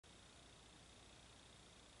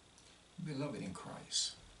Beloved in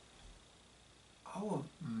Christ, our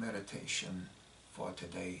meditation for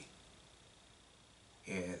today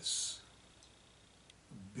is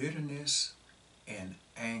bitterness and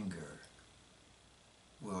anger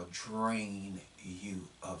will drain you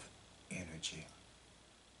of energy.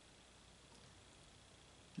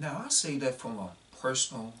 Now, I say that from a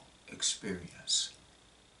personal experience.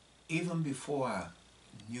 Even before I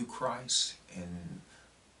knew Christ and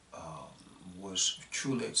was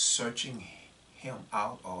truly searching Him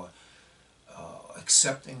out or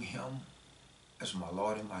accepting Him as my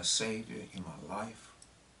Lord and my Savior in my life,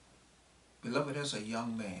 beloved, as a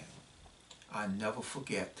young man, I never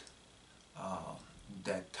forget uh,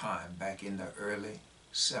 that time back in the early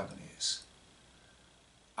 70s.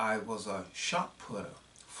 I was a shot putter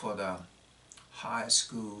for the high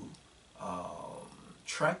school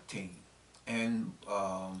track team and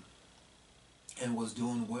and was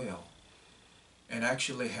doing well and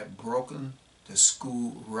actually had broken the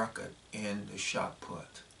school record in the shot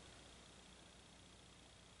put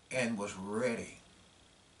and was ready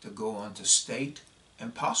to go on to state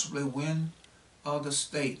and possibly win the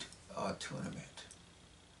state tournament.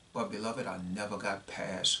 But beloved, I never got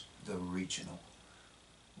past the regional.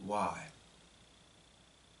 Why?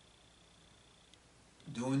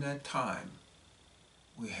 During that time,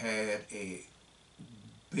 we had a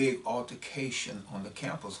big altercation on the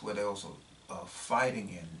campus where there was a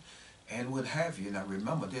fighting and what have you. And I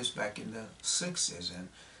remember this back in the 60s, and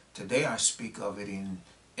today I speak of it in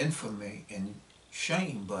infamy and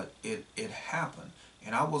shame, but it happened,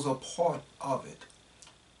 and I was a part of it.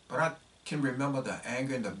 But I can remember the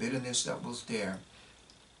anger and the bitterness that was there,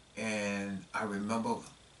 and I remember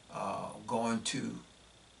going to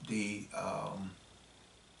the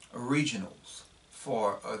regionals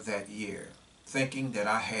for that year, thinking that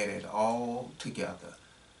I had it all together,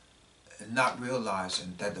 and not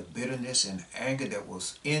realizing that the bitterness and anger that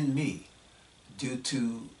was in me due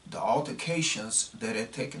to the altercations that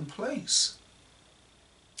had taken place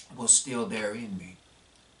was still there in me.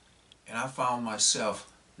 And I found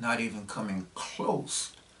myself not even coming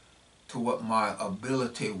close to what my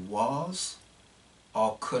ability was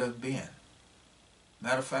or could have been.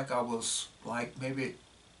 Matter of fact, I was like maybe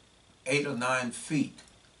 8 or 9 feet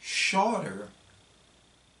shorter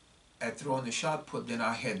at throwing the shot put than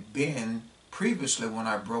I had been previously when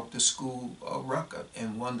I broke the school record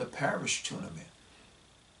and won the parish tournament.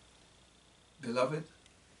 Beloved,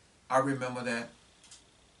 I remember that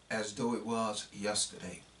as though it was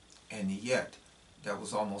yesterday. And yet, that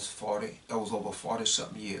was over 40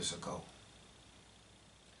 something years ago.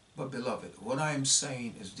 But beloved, what I am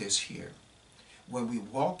saying is this here. When we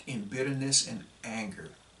walk in bitterness and anger,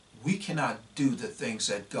 we cannot do the things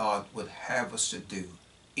that God would have us to do,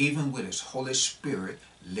 even with His Holy Spirit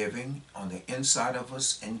living on the inside of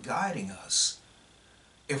us and guiding us.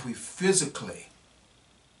 If we physically,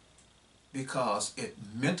 because it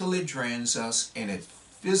mentally drains us and it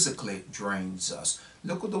physically drains us.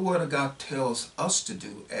 Look what the Word of God tells us to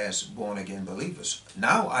do as born-again believers.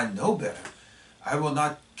 Now I know better. I will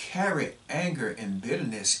not carry anger and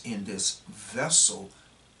bitterness in this vessel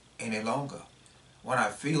any longer. When I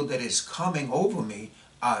feel that it's coming over me,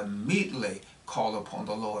 I immediately call upon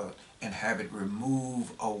the Lord and have it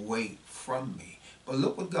remove away from me. But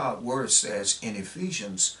look what God's Word says in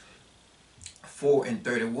Ephesians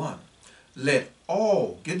 4:31. Let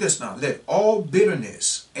all, get this now, let all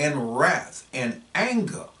bitterness and wrath and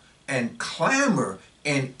anger and clamor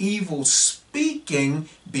and evil speaking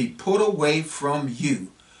be put away from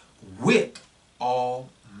you with all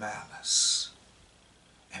malice.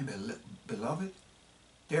 And beloved,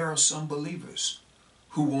 there are some believers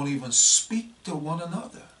who won't even speak to one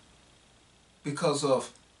another because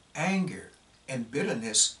of anger and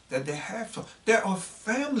bitterness that they have. There are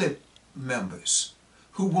family members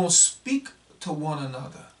who won't speak to one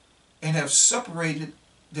another and have separated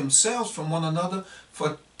themselves from one another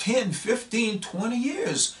for 10, 15, 20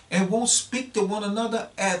 years and won't speak to one another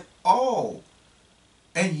at all,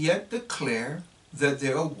 and yet declare that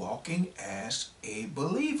they're walking as a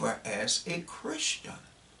believer, as a Christian.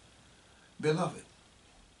 Beloved,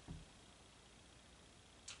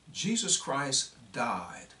 Jesus Christ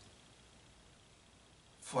died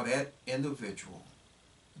for that individual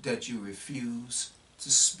that you refuse to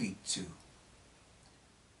speak to.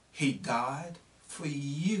 He died for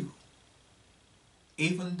you,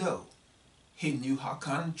 even though He knew how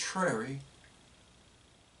contrary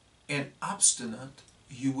and obstinate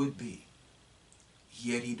you would be.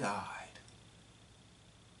 Yet He died.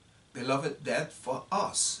 Beloved, that for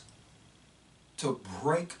us to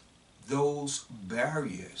break those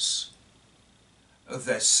barriers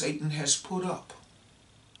that Satan has put up,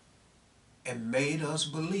 and made us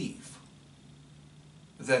believe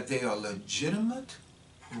that there are legitimate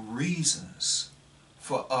reasons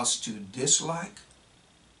for us to dislike,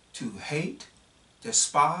 to hate,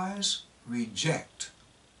 despise, reject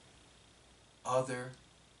other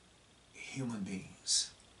human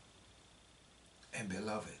beings. And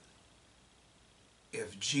beloved,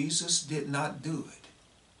 if Jesus did not do it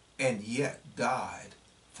and yet died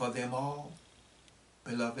for them all,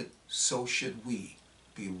 beloved, so should we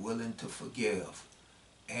be willing to forgive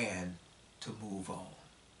and to move on.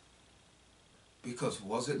 Because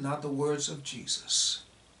was it not the words of Jesus?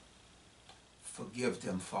 Forgive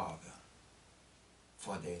them, Father,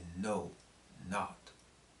 for they know not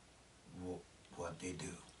what they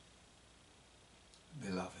do.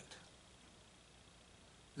 Beloved,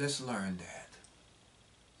 let's learn that.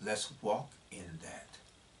 Let's walk in that.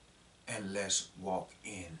 And let's walk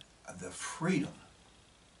in the freedom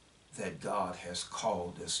that God has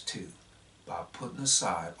called us to by putting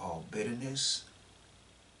aside all bitterness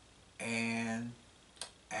and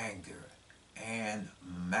anger and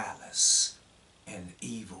malice and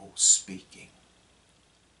evil speaking.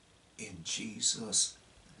 In Jesus'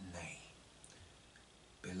 name.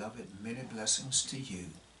 Beloved, many blessings to you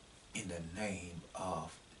in the name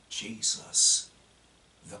of Jesus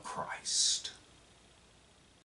the Christ.